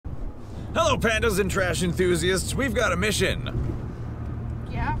Hello, pandas and trash enthusiasts. We've got a mission.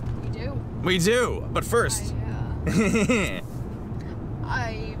 Yeah, we do. We do, but first...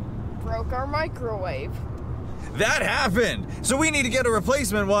 I broke our microwave. That happened! So we need to get a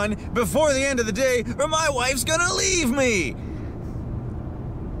replacement one before the end of the day, or my wife's gonna leave me!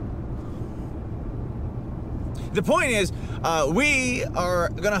 The point is, we are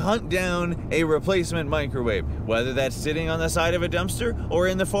gonna hunt down a replacement microwave, whether that's sitting on the side of a dumpster or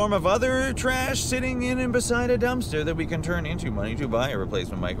in the form of other trash sitting in and beside a dumpster that we can turn into money to buy a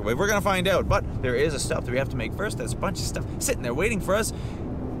replacement microwave. We're gonna find out, but there is a step that we have to make first. There's a bunch of stuff sitting there waiting for us.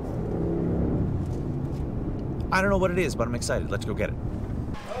 I don't know what it is, but I'm excited. Let's go get it.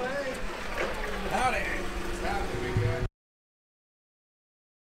 Oh, hey. Howdy. What's happening, big guy?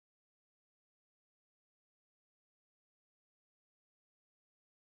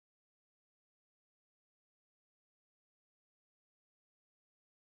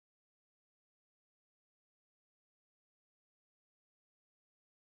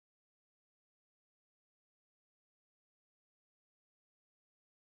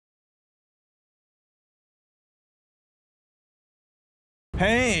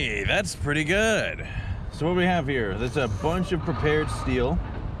 Hey, that's pretty good. So what we have here, there's a bunch of prepared steel,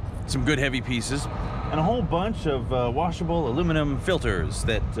 some good heavy pieces, and a whole bunch of washable aluminum filters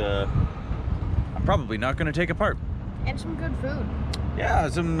that I'm probably not going to take apart. And some good food. Yeah,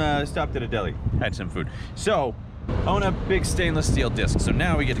 stopped at a deli, had some food. So, own a big stainless steel disc. So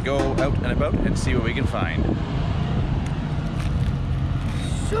now we get to go out and about and see what we can find.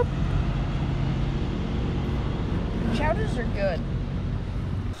 Soup. Chowders are good.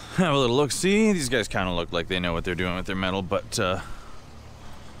 Have a little look-see. These guys kind of look like they know what they're doing with their metal, but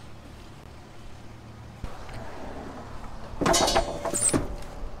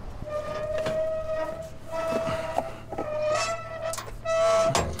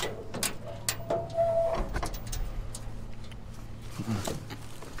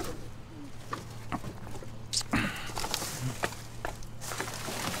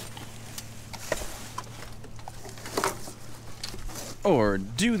or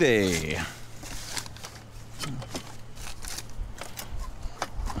do they?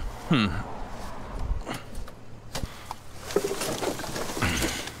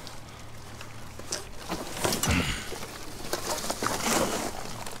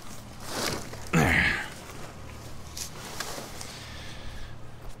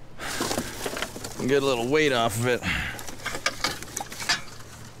 Get a little weight off of it.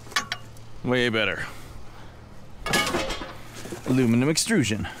 Way better. Aluminum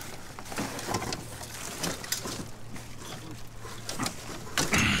extrusion.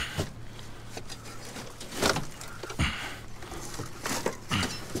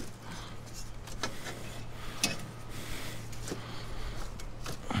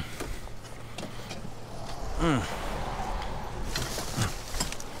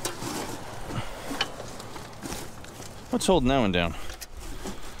 What's holding that one down?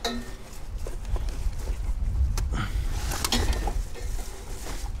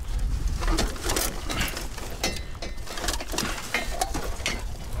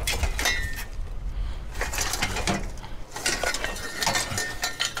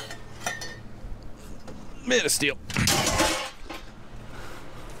 Bit of steel.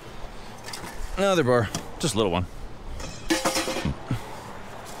 Another bar, just a little one.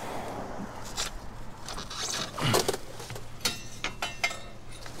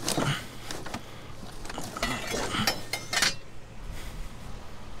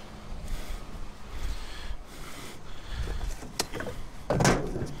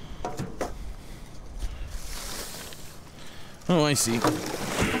 Oh, I see.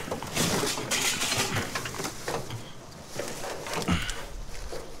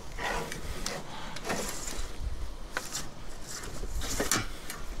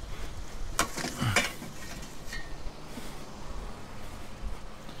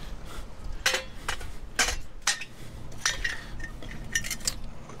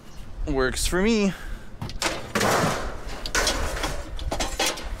 Works for me.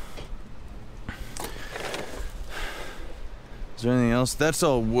 Is there anything else? That's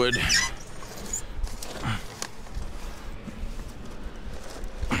all wood.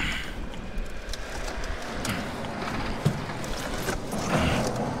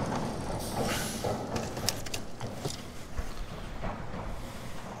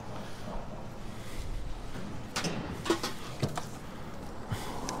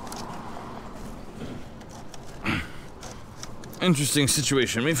 Interesting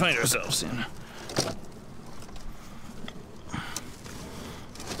situation we find ourselves in.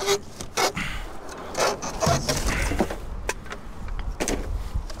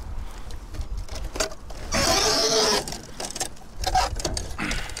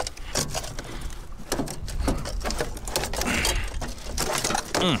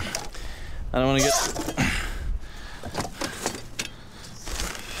 I don't want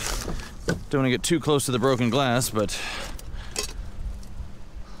to get too close to the broken glass, but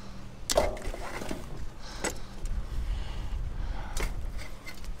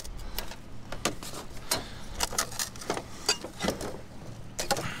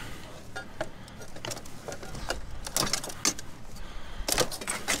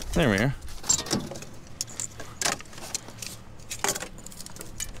there we are.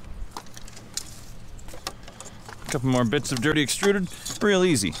 A couple more bits of dirty extruded, real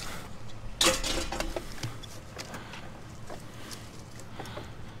easy.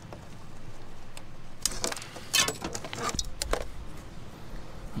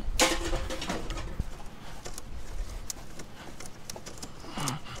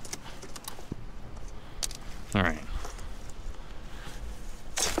 All right.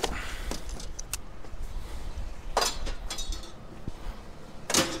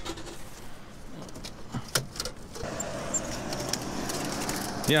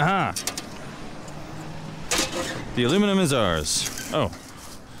 Yaha! The aluminum is ours. Oh,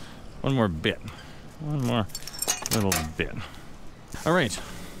 one more bit. One more little bit. All right.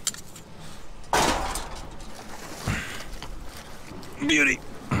 Beauty.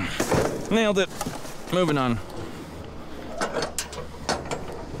 Nailed it. Moving on.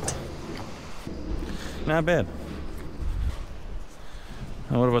 Not bad.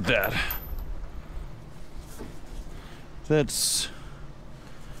 Now what about that? That's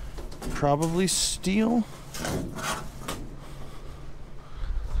probably steel.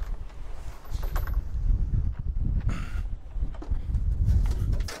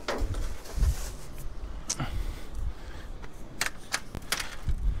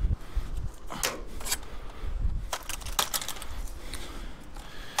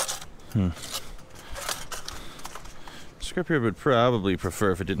 Scrapyard would probably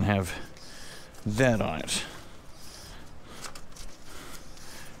prefer if it didn't have that on it,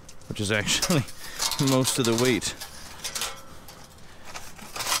 which is actually most of the weight.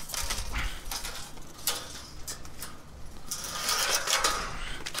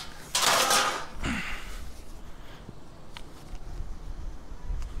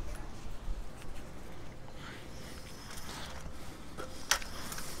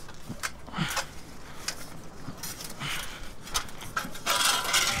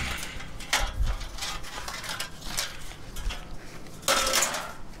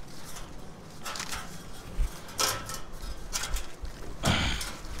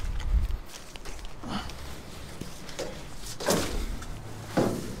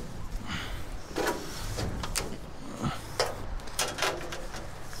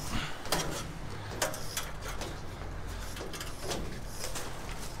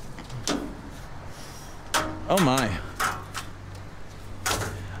 Oh my.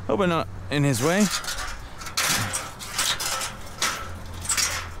 Hope I'm not in his way.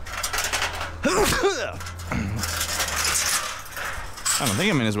 I don't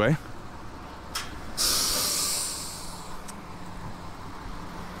think I'm in his way.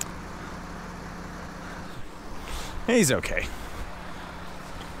 He's okay.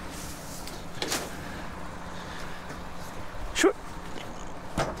 Sure.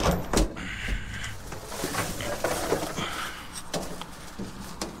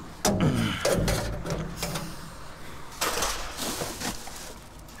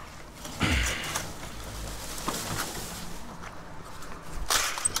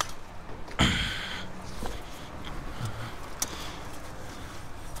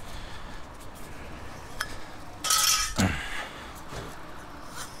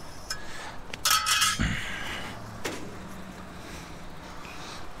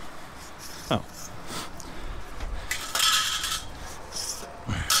 Oh.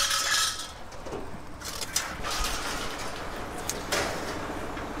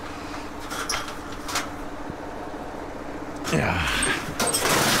 Yeah.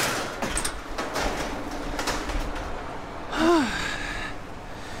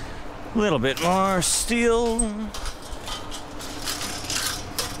 A little bit more steel.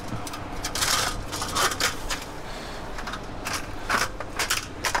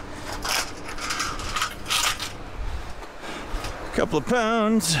 Couple of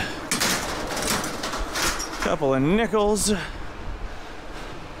pounds, couple of nickels.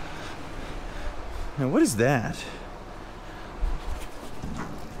 Now what is that?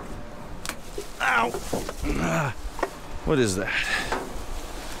 Ow! What is that?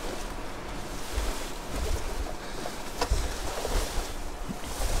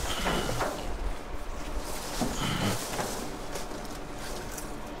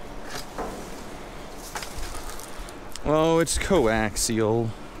 Oh, it's coaxial.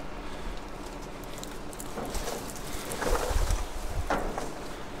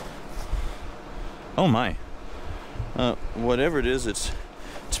 Oh my. Whatever it is, it's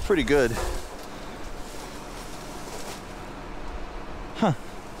pretty good. Huh.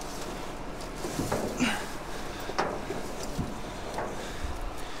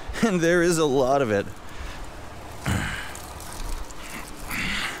 And there is a lot of it.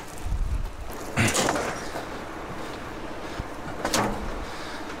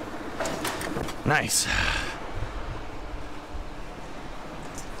 Nice.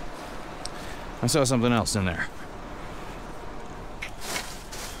 I saw something else in there.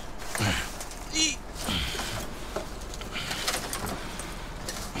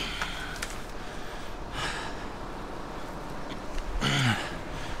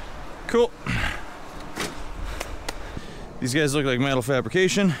 Cool. These guys look like metal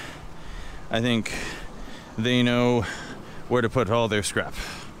fabrication. I think they know where to put all their scrap.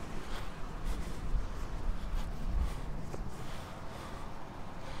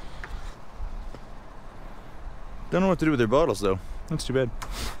 Don't know what to do with their bottles though. That's too bad.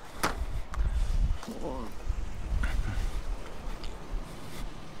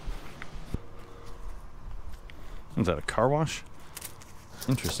 Is that a car wash?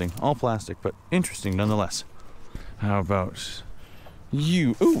 Interesting. All plastic, but interesting nonetheless. How about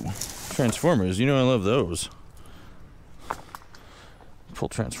you? Ooh, Transformers. You know I love those. Pull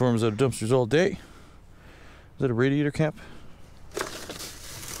Transformers out of dumpsters all day. Is that a radiator cap?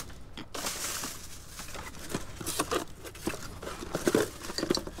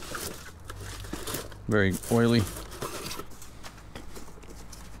 Very oily.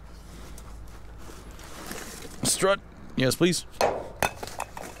 Strut. Yes, please.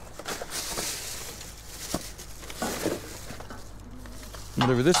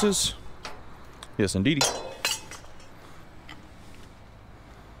 Whatever this is. Yes, indeedy.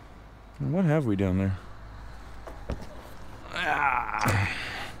 And what have we down there? Ah.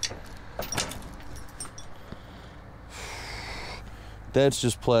 That's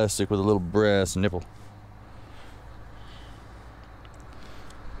just plastic with a little brass nipple.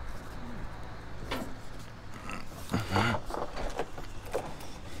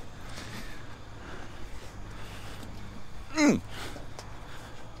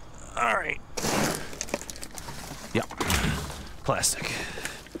 All right. Yep. Plastic.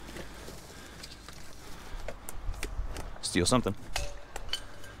 Steal something.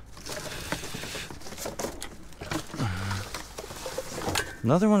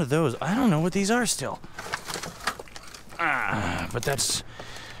 Another one of those. I don't know what these are still. But that's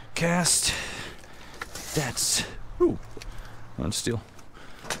cast. That's. Ooh. One's steel.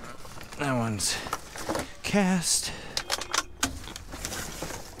 That one's cast.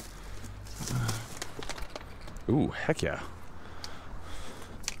 Ooh, heck yeah.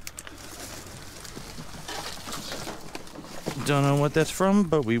 Don't know what that's from,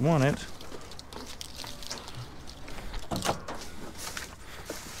 but we want it.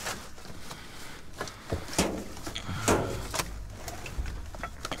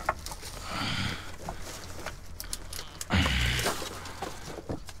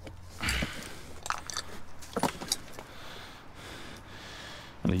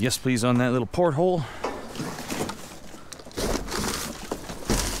 And a yes please on that little porthole.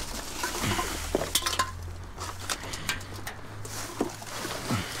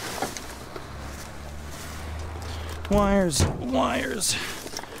 Wires, wires,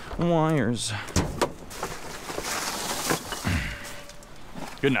 wires.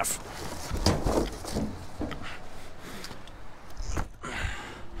 Good enough.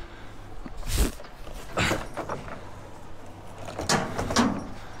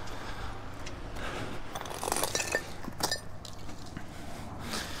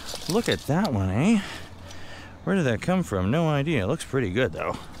 Look at that one, eh? Where did that come from? No idea. It looks pretty good,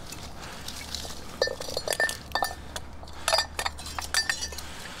 though.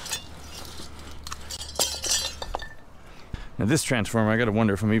 Now this transformer, I gotta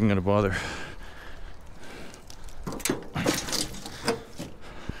wonder if I'm even gonna bother.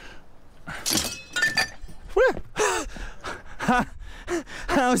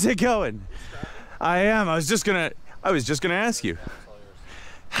 How's it going? I am. I was just gonna ask you.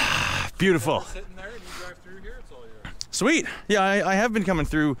 Beautiful. Sitting there and you drive through here, it's all yours. Sweet. Yeah, I have been coming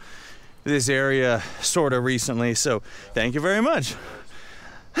through this area sort of recently, so thank you very much.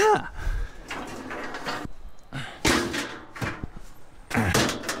 Huh.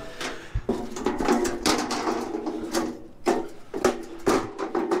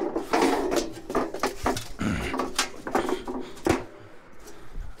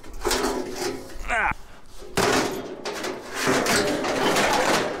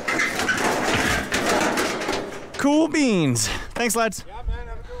 Cool beans. Thanks, lads. Yeah, man,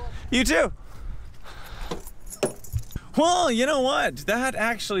 have a good one. You too. Well, you know what? That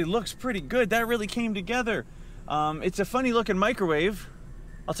actually looks pretty good. That really came together. It's a funny looking microwave,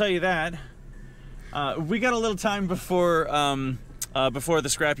 I'll tell you that. We got a little time before the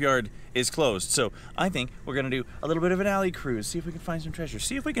scrapyard is closed, so I think we're gonna do a little bit of an alley cruise, see if we can find some treasure,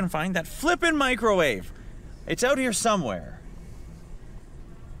 see if we can find that flippin' microwave. It's out here somewhere.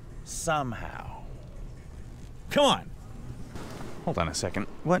 Somehow. Come on. Hold on a second.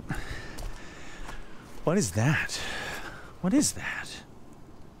 What is that? What is that?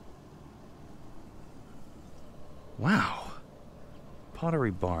 Wow.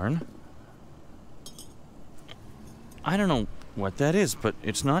 Pottery barn. I don't know what that is, but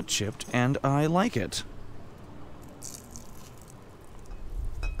it's not chipped, and I like it.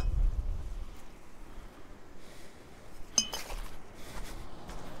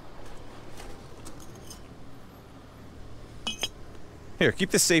 Here,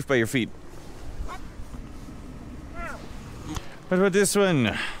 keep this safe by your feet. What about this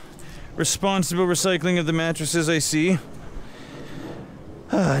one? Responsible recycling of the mattresses, I see.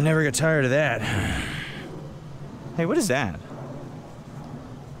 I never get tired of that. Hey, what is that?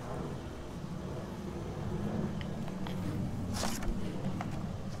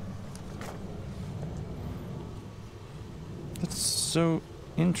 That's so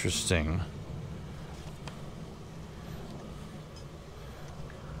interesting.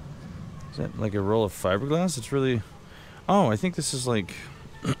 Is that like a roll of fiberglass? It's really... Oh, I think this is like...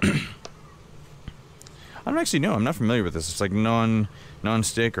 I don't actually know. I'm not familiar with this. It's like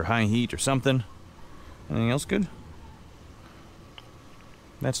non-stick or high heat or something. Anything else good?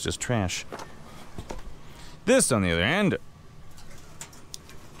 That's just trash. This, on the other hand...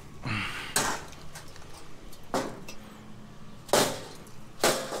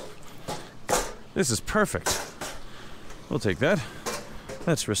 This is perfect. We'll take that.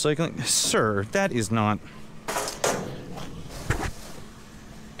 That's recycling. Sir, that is not...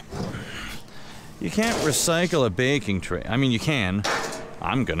 You can't recycle a baking tray. I mean, you can.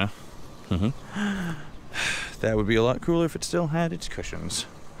 I'm gonna. That would be a lot cooler if it still had its cushions.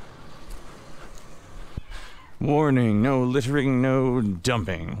 Warning, no littering, no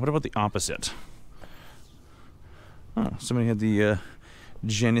dumping. What about the opposite? Oh, somebody had the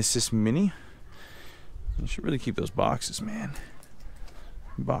Genesis Mini. You should really keep those boxes, man.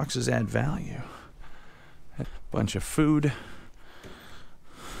 Boxes add value. A bunch of food.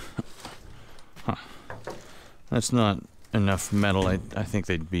 Huh. That's not enough metal. I think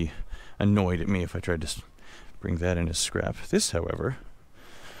they'd be annoyed at me if I tried to bring that in as scrap. This, however...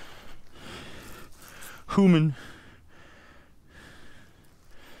 Human.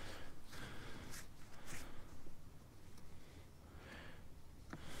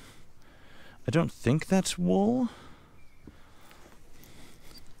 I don't think that's wool.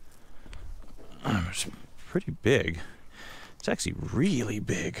 It's pretty big. It's actually really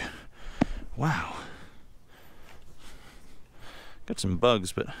big. Wow. Got some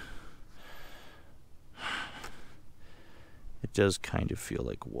bugs, but it does kind of feel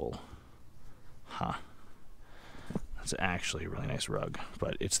like wool. Huh. That's actually a really nice rug,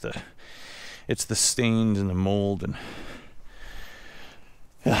 but it's the stains and the mold, and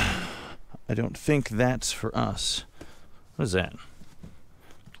I don't think that's for us. What is that?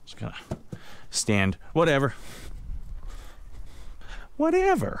 Just gonna stand. Whatever.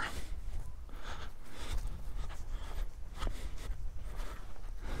 Whatever.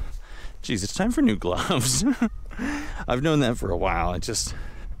 Geez, it's time for new gloves. I've known that for a while. I just...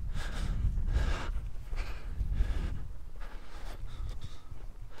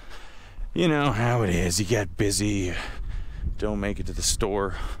 You know how it is. You get busy. Don't make it to the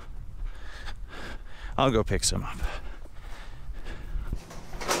store. I'll go pick some up.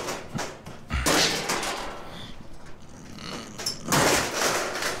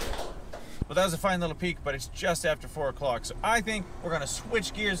 Well, that was a fine little peek, but it's just after 4 o'clock, so I think we're going to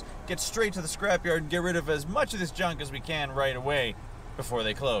switch gears, get straight to the scrapyard, and get rid of as much of this junk as we can right away before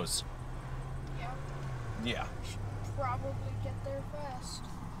they close. Yeah. Yeah. We should probably get there fast.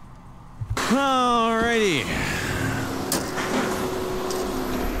 Alrighty.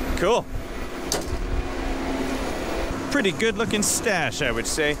 Cool. Pretty good looking stash, I would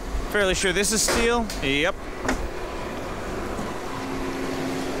say. Fairly sure this is steel. Yep.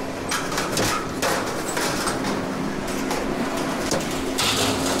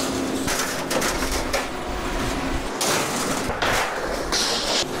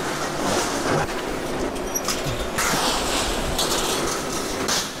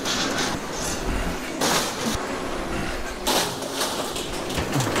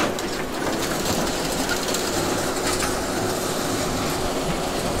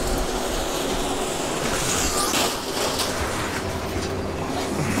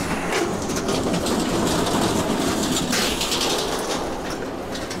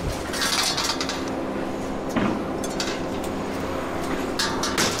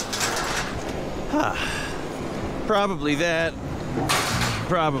 Probably that.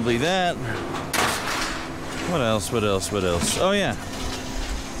 Probably that. What else? What else? What else? Oh yeah.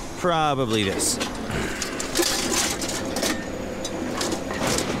 Probably this.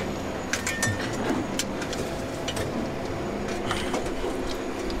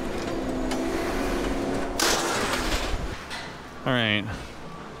 All right.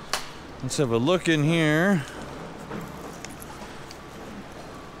 Let's have a look in here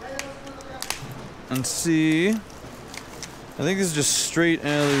and see. I think this is just straight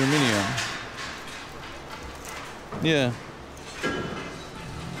aluminum. Yeah.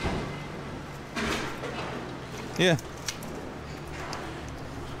 Yeah.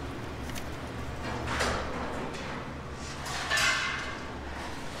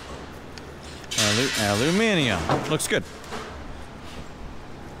 Aluminium. Looks good.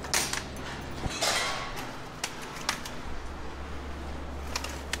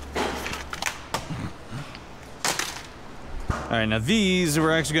 Alright, now these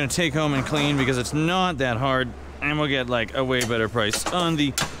we're actually going to take home and clean because it's not that hard, and we'll get like a way better price on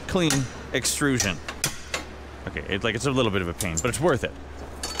the clean extrusion. Okay, it's a little bit of a pain, but it's worth it.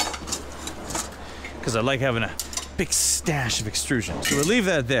 Because I like having a big stash of extrusion. So we'll leave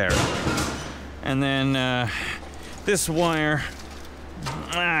that there. And then this wire,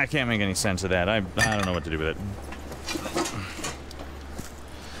 I can't make any sense of that. I don't know what to do with it.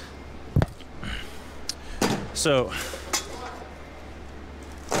 So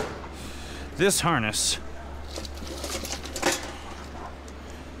this harness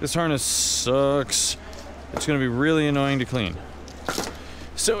sucks. It's gonna be really annoying to clean.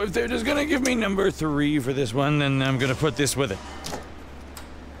 So if they're just gonna give me number 3 for this one, then I'm gonna put this with it.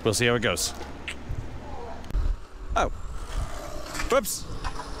 We'll see how it goes. Oh. Whoops.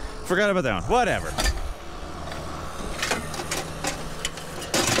 Forgot about that one. Whatever.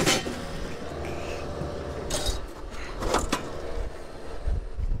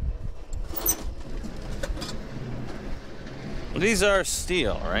 These are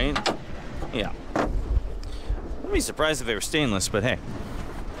steel, right? Yeah. I'd be surprised if they were stainless, but hey.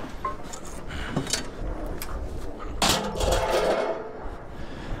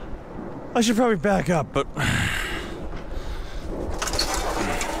 I should probably back up, but...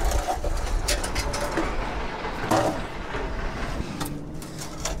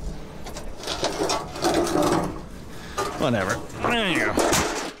 whatever. There you go.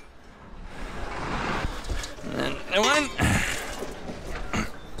 And one.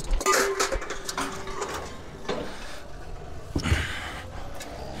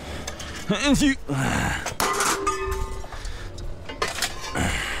 And you.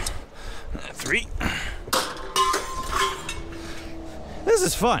 3. This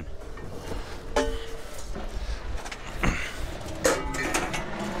is fun.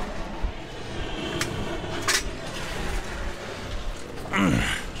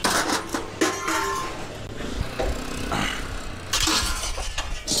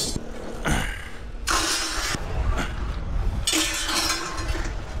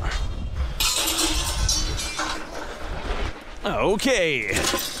 Okay.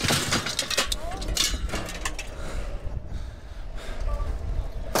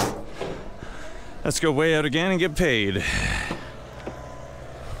 Let's go way out again and get paid.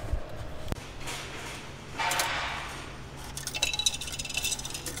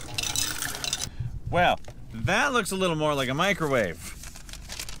 Well, that looks a little more like a microwave.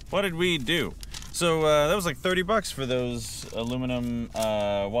 What did we do? So that was like 30 bucks for those aluminum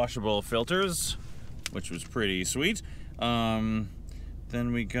washable filters, which was pretty sweet.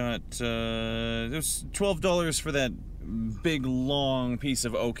 Then we got, it was $12 for that big long piece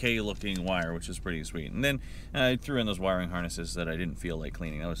of okay looking wire, which is pretty sweet. And then I threw in those wiring harnesses that I didn't feel like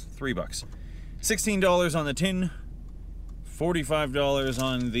cleaning. That was 3 bucks. $16 on the tin, $45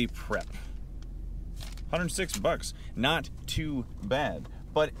 on the prep. 106 bucks. Not too bad,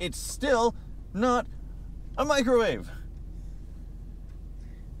 but it's still not a microwave.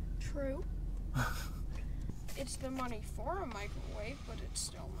 True. It's the money for a microwave, but it's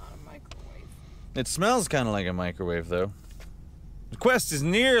still not a microwave. It smells kind of like a microwave, though. The quest is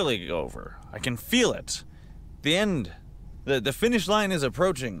nearly over. I can feel it. The end. The finish line is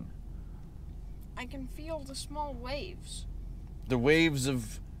approaching. I can feel the small waves. The waves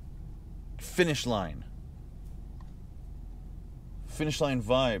of finish line. Finish line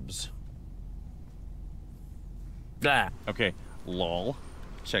vibes. Ah, okay. Lol.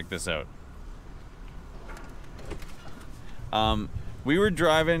 Check this out. We were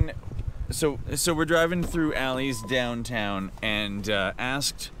driving, so we're driving through alleys downtown and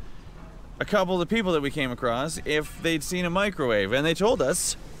asked a couple of the people that we came across if they'd seen a microwave, and they told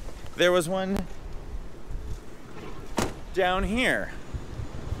us there was one down here.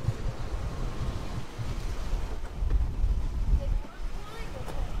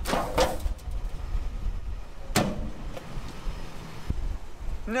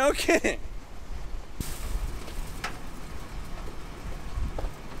 No kidding.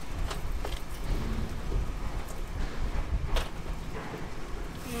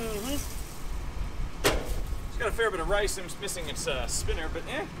 It's got a fair bit of rice. I'm just missing its spinner, but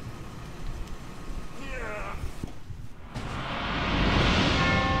eh. Yeah.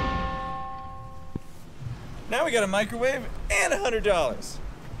 Now we got a microwave and $100.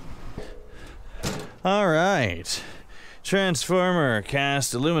 All right. Transformer,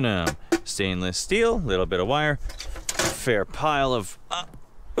 cast aluminum, stainless steel, little bit of wire, fair pile of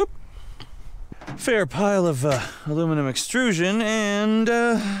aluminum extrusion, and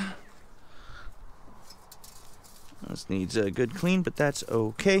this needs a good clean, but that's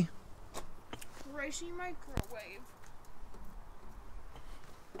okay. Ricey microwave.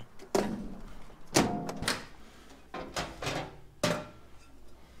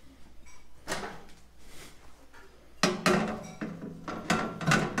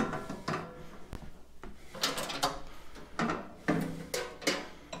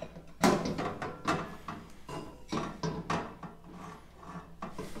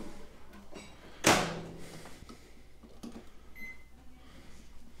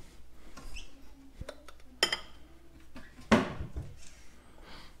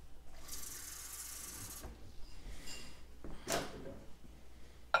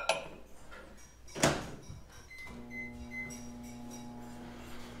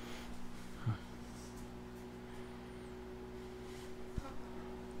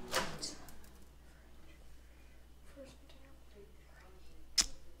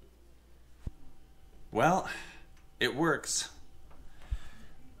 Well, it works.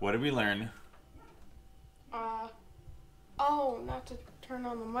 What did we learn? Oh, not to turn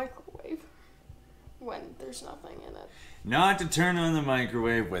on the microwave when there's nothing in it. Not to turn on the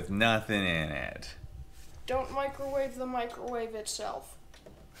microwave with nothing in it. Don't microwave the microwave itself.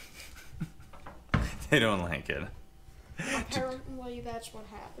 They don't like it. Apparently that's what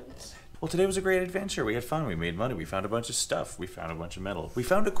happens. Well, today was a great adventure. We had fun. We made money. We found a bunch of stuff. We found a bunch of metal. We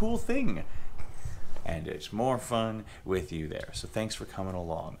found a cool thing. And it's more fun with you there. So thanks for coming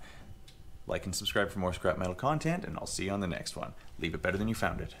along. Like and subscribe for more scrap metal content, and I'll see you on the next one. Leave it better than you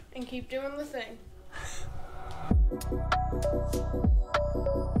found it. And keep doing the thing.